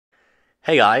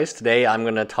Hey guys, today I'm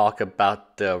going to talk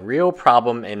about the real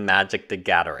problem in Magic the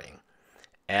Gathering.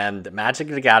 And Magic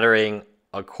the Gathering,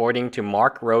 according to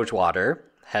Mark Rosewater,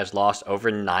 has lost over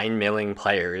 9 million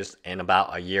players in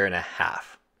about a year and a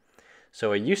half.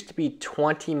 So it used to be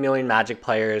 20 million Magic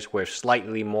players with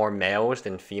slightly more males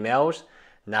than females.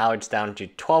 Now it's down to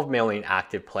 12 million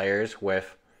active players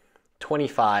with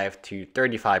 25 to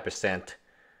 35%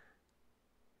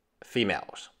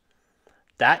 females.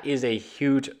 That is a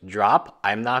huge drop.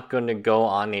 I'm not going to go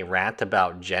on a rant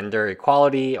about gender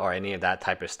equality or any of that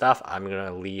type of stuff. I'm going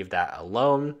to leave that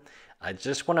alone. I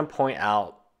just want to point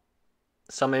out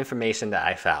some information that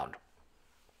I found.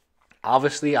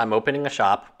 Obviously, I'm opening a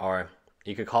shop, or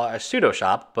you could call it a pseudo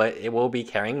shop, but it will be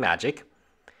carrying Magic.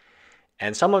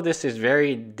 And some of this is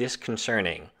very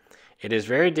disconcerting. It is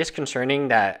very disconcerting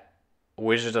that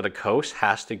Wizards of the Coast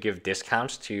has to give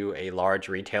discounts to a large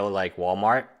retailer like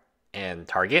Walmart and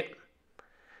Target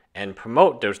and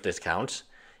promote those discounts.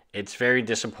 It's very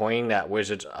disappointing that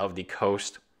Wizards of the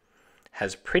Coast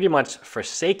has pretty much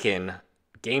forsaken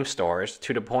game stores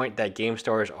to the point that game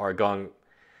stores are going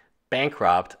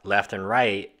bankrupt left and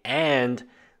right, and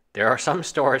there are some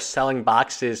stores selling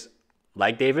boxes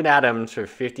like David Adams for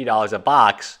 $50 a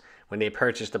box when they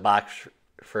purchased the box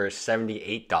for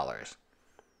 $78.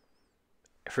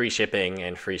 Free shipping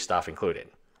and free stuff included,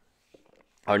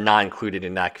 are not included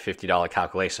in that $50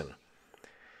 calculation.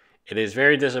 It is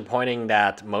very disappointing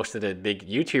that most of the big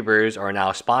YouTubers are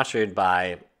now sponsored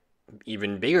by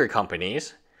even bigger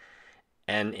companies,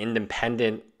 and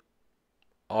independent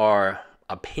or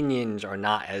opinions are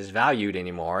not as valued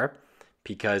anymore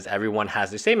because everyone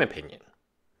has the same opinion.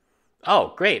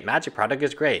 Oh, great, Magic product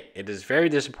is great. It is very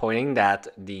disappointing that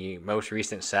the most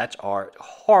recent sets are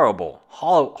horrible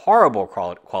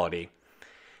quality.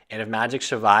 And if Magic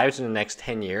survives in the next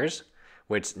 10 years,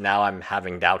 which now I'm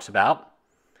having doubts about,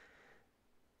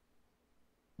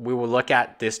 we will look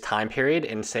at this time period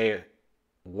and say,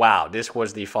 wow, this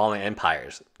was the Fallen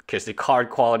Empires, because the card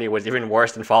quality was even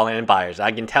worse than Fallen Empires.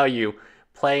 I can tell you,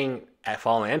 playing at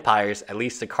Fallen Empires, at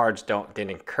least the cards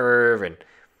didn't curve, and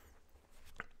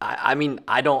I mean,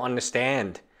 I don't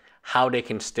understand how they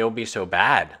can still be so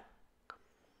bad.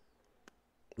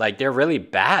 Like, they're really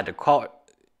bad. The quality,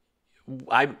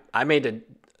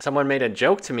 someone made a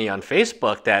joke to me on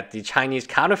Facebook that the Chinese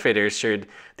counterfeiters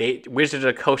Wizards of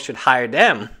the Coast should hire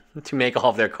them to make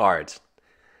all of their cards.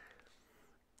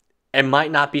 It might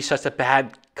not be such a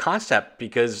bad concept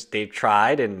because they've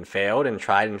tried and failed and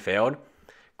tried and failed.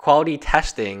 Quality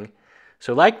testing.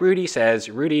 So like Rudy says,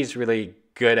 Rudy's really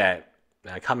good at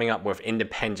coming up with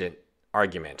independent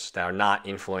arguments that are not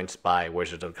influenced by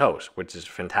Wizards of the Coast, which is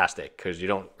fantastic because you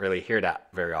don't really hear that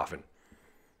very often.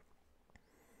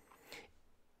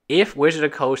 If Wizards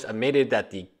of the Coast admitted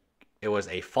that it was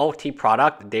a faulty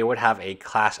product, they would have a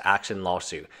class action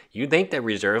lawsuit. You think the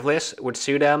reserve list would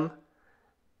sue them?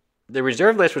 The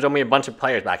reserve list was only a bunch of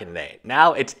players back in the day.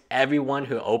 Now it's everyone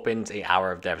who opens an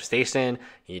Hour of Devastation,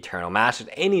 Eternal Masters,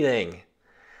 anything.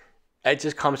 It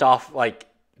just comes off like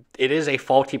it is a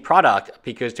faulty product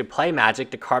because to play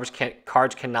Magic, the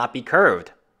cards cannot be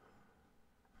curved.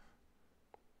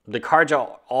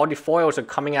 All the foils are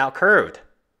coming out curved.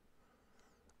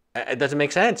 It doesn't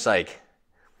make sense. Like,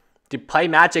 to play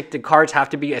Magic, the cards have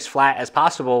to be as flat as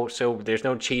possible so there's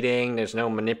no cheating, there's no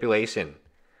manipulation.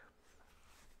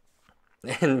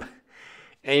 And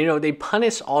you know, they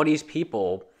punish all these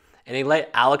people and they let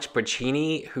Alex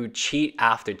Bracchini, who cheat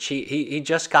after cheat, he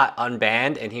just got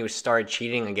unbanned and he started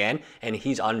cheating again and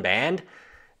he's unbanned.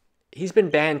 He's been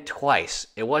banned twice.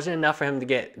 It wasn't enough for him to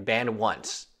get banned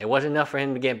once. It wasn't enough for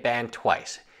him to get banned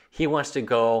twice. He wants to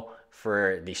go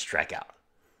for the strikeout.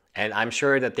 And I'm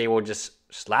sure that they will just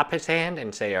slap his hand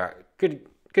and say, good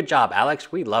job, Alex,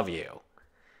 we love you.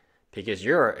 Because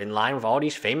you're in line with all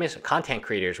these famous content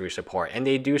creators we support, and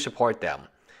they do support them.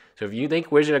 So if you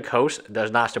think Wizard of the Coast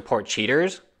does not support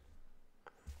cheaters,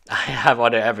 I have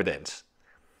other evidence.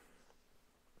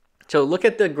 So look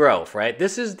at the growth, right?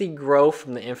 This is the growth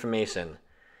from the information.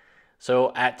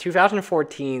 So at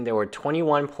 2014, there were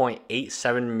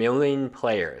 21.87 million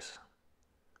players.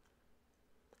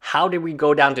 How did we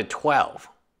go down to 12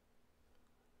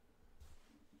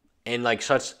 in like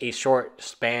such a short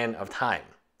span of time?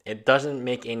 It doesn't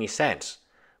make any sense.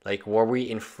 Like, were we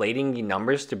inflating the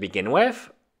numbers to begin with?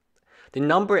 The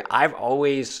number I've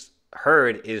always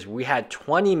heard is we had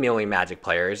 20 million Magic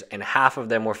players and half of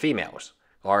them were females,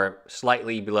 or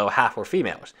slightly below half were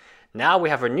females. Now we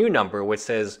have a new number which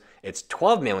says it's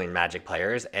 12 million Magic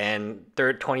players and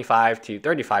 25 to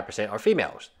 35% are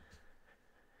females.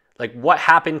 Like, what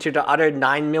happened to the other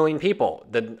 9 million people,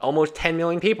 the almost 10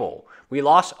 million people? We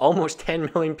lost almost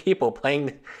 10 million people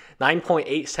playing.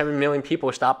 9.87 million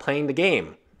people stopped playing the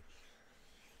game.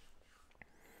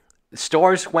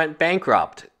 Stores went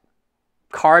bankrupt.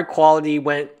 Card quality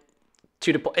went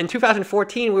to the... In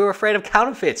 2014, we were afraid of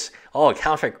counterfeits. Oh,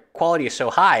 counterfeit quality is so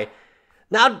high.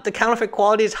 Now the counterfeit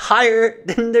quality is higher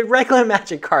than the regular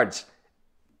Magic cards.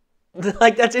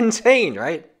 Like, that's insane,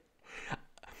 right?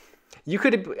 You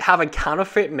could have a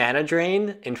counterfeit mana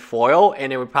drain in foil,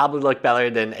 and it would probably look better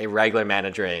than a regular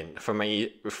mana drain from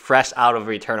a fresh out of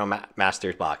Eternal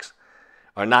Masters box.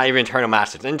 Or not even Eternal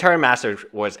Masters. Eternal Masters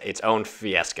was its own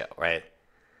fiasco, right?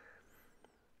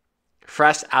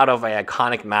 Fresh out of an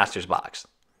iconic Masters box.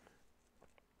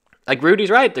 Like, Rudy's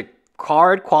right. The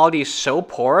card quality is so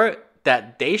poor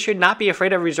that they should not be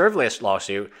afraid of reserve list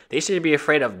lawsuit. They should be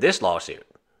afraid of this lawsuit.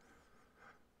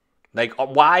 Like,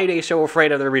 why are they so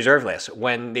afraid of the reserve list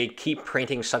when they keep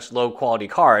printing such low quality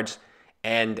cards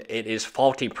and it is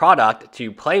faulty product?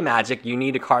 To play Magic, you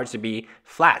need the cards to be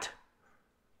flat.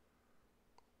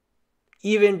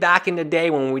 Even back in the day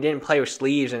when we didn't play with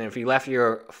sleeves, and if you left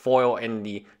your foil in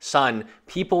the sun,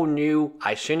 people knew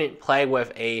I shouldn't play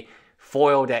with a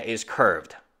foil that is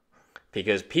curved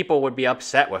because people would be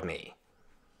upset with me.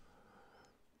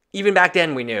 Even back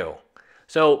then we knew.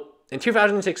 So in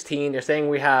 2016, they're saying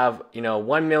we have,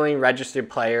 1 million registered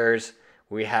players.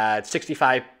 We had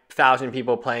 65,000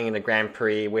 people playing in the Grand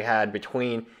Prix. We had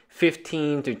between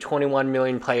 15 to 21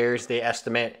 million players, they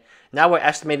estimate. Now we're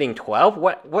estimating 12.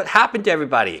 What happened to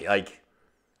everybody? Like,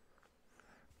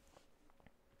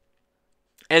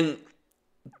 and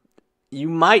you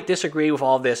might disagree with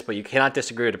all this, but you cannot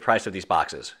disagree with the price of these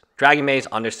boxes. Dragon Maze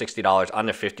under $60,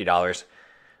 under $50.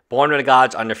 Born of the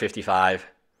Gods under $55.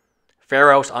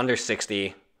 Pharaohs under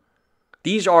 $60.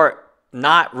 These are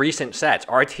not recent sets.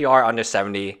 RTR under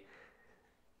 $70.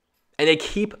 And they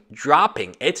keep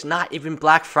dropping. It's not even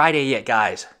Black Friday yet,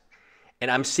 guys.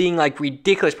 And I'm seeing like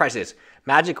ridiculous prices.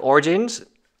 Magic Origins,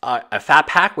 a fat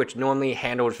pack, which normally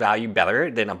handles value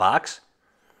better than a box,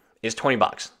 is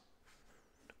 $20.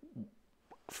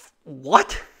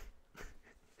 What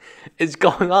is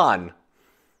going on?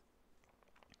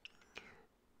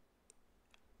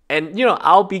 And,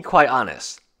 I'll be quite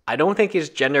honest. I don't think it's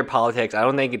gender politics. I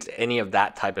don't think it's any of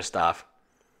that type of stuff.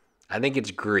 I think it's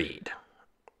greed.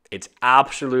 It's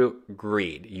absolute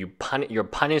greed. You're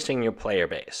punishing your player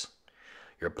base.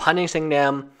 You're punishing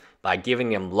them by giving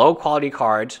them low quality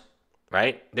cards,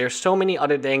 right? There's so many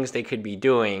other things they could be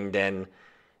doing than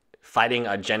fighting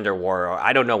a gender war, or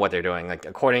I don't know what they're doing. Like,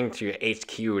 according to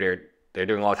HQ, they're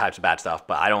doing all types of bad stuff,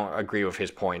 but I don't agree with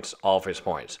all of his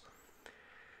points.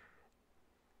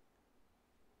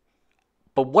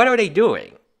 But what are they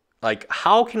doing? Like,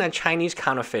 how can a Chinese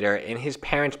counterfeiter in his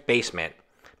parents' basement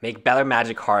make better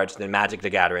Magic cards than Magic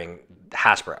the Gathering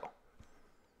Hasbro?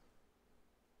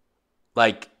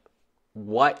 Like,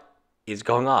 what is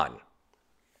going on?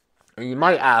 You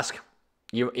might ask,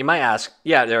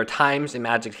 yeah, there are times in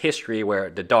Magic history where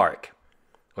the Dark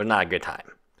was not a good time.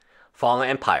 Fallen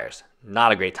Empires,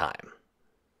 not a great time.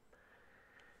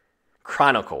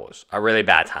 Chronicles, a really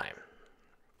bad time.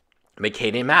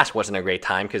 Macadian Mask wasn't a great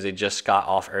time because it just got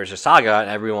off Urza Saga and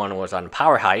everyone was on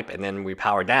power hype, and then we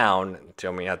powered down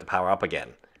until we had to power up again.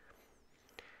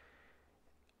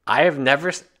 I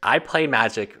played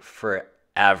Magic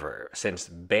forever. Since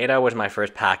Beta was my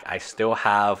first pack, I still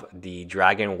have the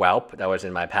Dragon Whelp that was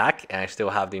in my pack, and I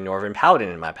still have the Northern Paladin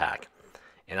in my pack.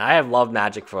 And I have loved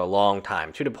Magic for a long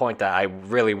time, to the point that I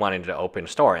really wanted to open a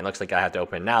store. And it looks like I have to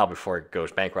open now before it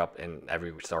goes bankrupt, and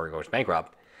every store goes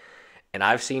bankrupt. And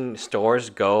I've seen stores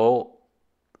go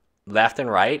left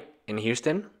and right in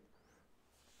Houston.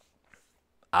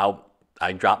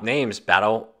 I drop names.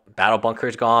 Battle Bunker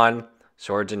is gone.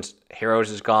 Swords and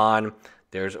Heroes is gone.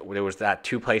 There was that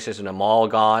 2 places in the mall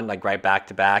gone, like right back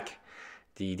to back.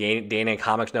 The Dana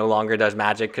Comics no longer does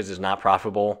Magic because it's not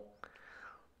profitable.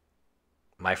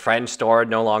 My friend's store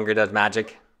no longer does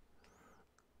Magic.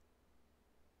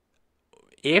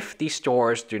 If these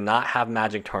stores do not have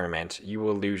Magic tournaments, you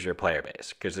will lose your player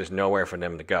base because there's nowhere for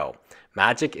them to go.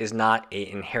 Magic is not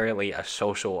inherently a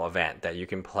social event that you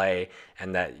can play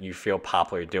and that you feel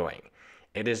popular doing.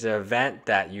 It is an event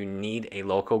that you need a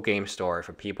local game store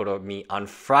for people to meet on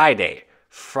Friday.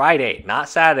 Friday, not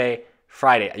Saturday,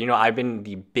 Friday. I've been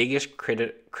the biggest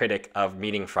critic of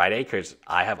meeting Friday because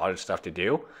I have other stuff to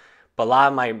do. But a lot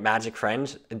of my Magic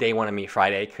friends, they want to meet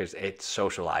Friday because it's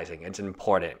socializing. It's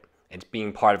important. It's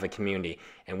being part of a community.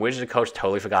 And Wizards of the Coast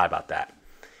totally forgot about that.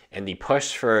 And the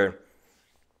push for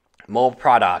more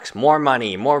products, more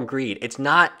money, more greed. It's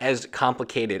not as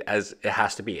complicated as it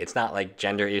has to be. It's not like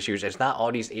gender issues. It's not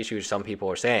all these issues some people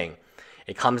are saying.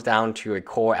 It comes down to a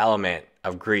core element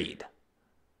of greed.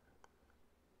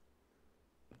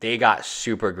 They got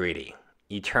super greedy.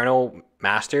 Eternal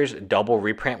Masters double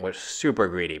reprint was super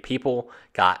greedy. People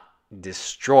got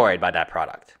destroyed by that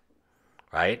product,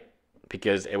 right?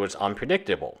 Because it was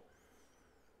unpredictable.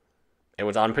 It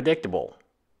was unpredictable.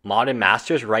 Modern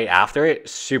Masters right after it,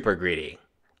 super greedy.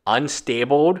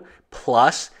 Unstable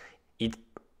plus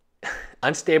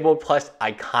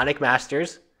iconic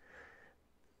Masters,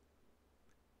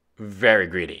 very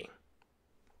greedy.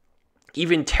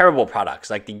 Even terrible products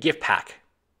like the gift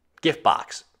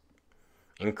box,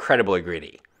 incredibly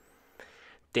greedy.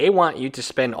 They want you to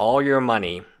spend all your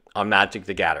money on Magic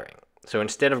the Gathering. So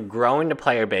instead of growing the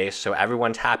player base so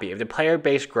everyone's happy, if the player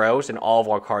base grows, then all of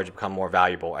our cards become more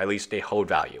valuable. At least they hold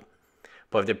value.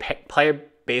 But if the player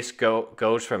base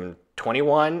goes from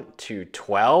 21 to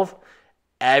 12,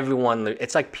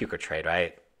 it's like Puka Trade,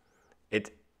 right?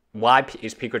 Why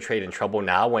is Puka Trade in trouble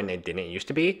now when it didn't used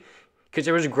to be? Because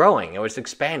it was growing, it was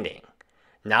expanding.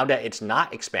 Now that it's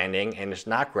not expanding and it's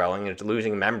not growing and it's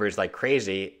losing members like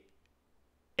crazy,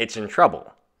 it's in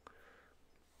trouble.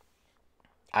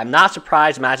 I'm not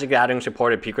surprised Magic the Gathering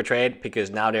supported Puka Trade because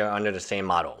now they're under the same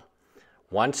model.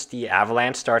 Once the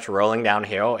avalanche starts rolling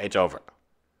downhill, it's over.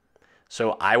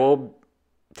 So I will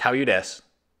tell you this.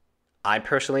 I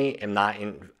personally am not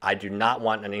in. I do not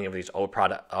want any of these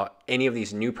any of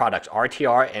these new products.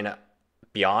 RTR and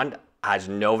beyond has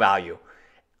no value.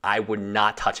 I would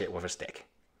not touch it with a stick.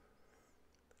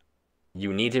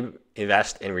 You need to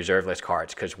invest in reserve list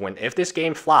cards because if this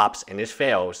game flops and this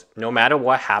fails, no matter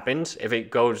what happens, if the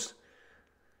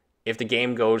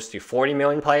game goes to 40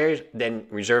 million players, then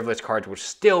reserve list cards will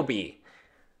still be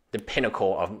the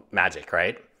pinnacle of Magic,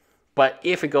 right? But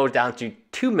if it goes down to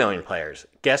 2 million players,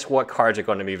 guess what cards are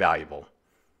going to be valuable?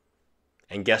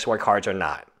 And guess what cards are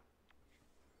not?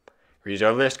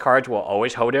 Reserve list cards will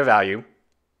always hold their value.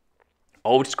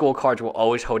 Old school cards will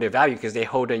always hold their value because they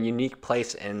hold a unique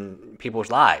place in people's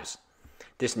lives.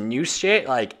 This new shit,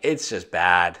 it's just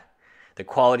bad. The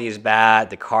quality is bad.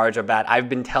 The cards are bad. I've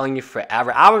been telling you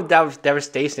forever. Our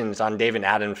Devastation is on David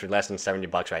Adams for less than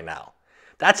 $70 right now.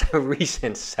 That's a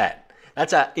recent set.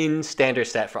 That's an in-standard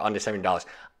set for under $70.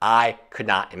 I could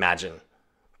not imagine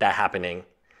that happening.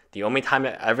 The only time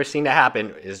I've ever seen that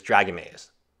happen is Dragon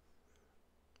Maze.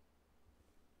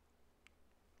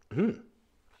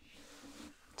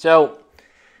 So,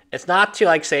 it's not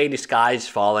to say the sky's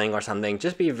falling or something.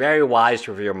 Just be very wise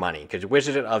with your money because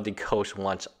Wizard of the Coast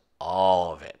wants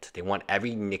all of it. They want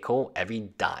every nickel, every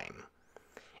dime.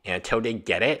 And until they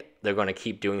get it, they're going to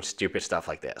keep doing stupid stuff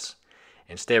like this.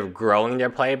 Instead of growing their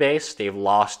player base, they've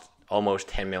lost almost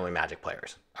 10 million Magic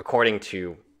players, according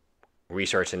to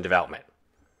research and development.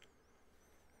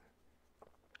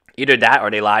 Either that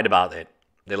or they lied about it.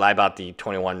 They lied about the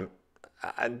 21.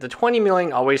 The 20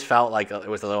 million always felt like it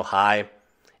was a little high.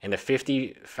 And the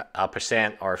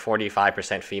 50% or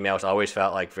 45% females always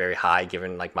felt like very high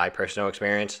given my personal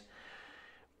experience.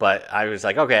 But I was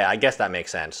like, okay, I guess that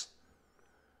makes sense.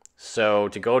 So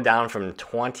to go down from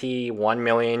 21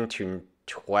 million to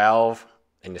 12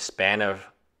 in the span of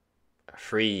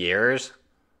 3 years,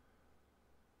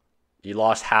 you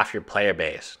lost half your player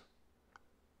base.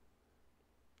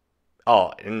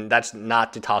 Oh, and that's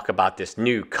not to talk about this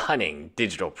new cunning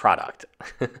digital product.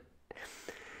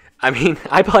 I mean,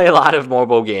 I play a lot of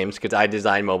mobile games because I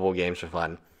design mobile games for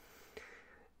fun.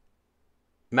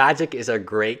 Magic is a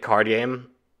great card game.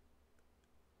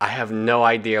 I have no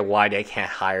idea why they can't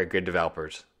hire good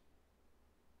developers.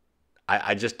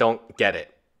 I just don't get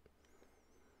it.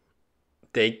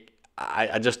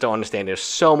 I just don't understand. There's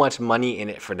so much money in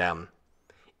it for them.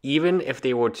 Even if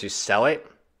they were to sell it,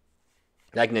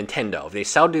 like Nintendo, if they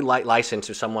sell the license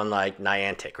to someone like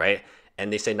Niantic, right?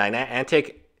 And they say,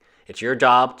 Niantic, it's your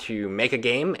job to make a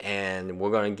game, and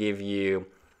you're going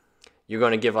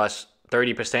to give us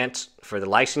 30% for the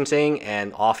licensing,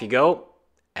 and off you go.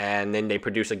 And then they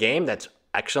produce a game that's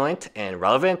excellent and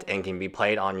relevant and can be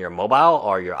played on your mobile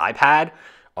or your iPad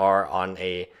or on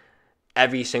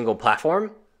every single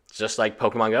platform, just like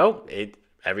Pokemon Go.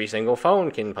 Every single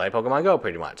phone can play Pokemon Go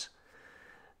pretty much.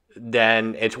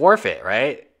 Then it's worth it,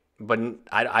 right? But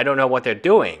I don't know what they're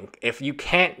doing. If you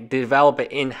can't develop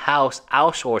it in-house,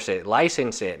 outsource it,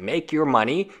 license it, make your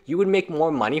money, you would make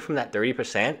more money from that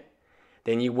 30%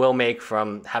 than you will make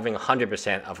from having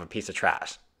 100% of a piece of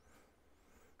trash.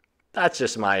 That's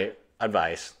just my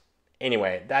advice.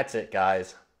 Anyway, that's it,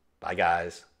 guys. Bye,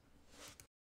 guys.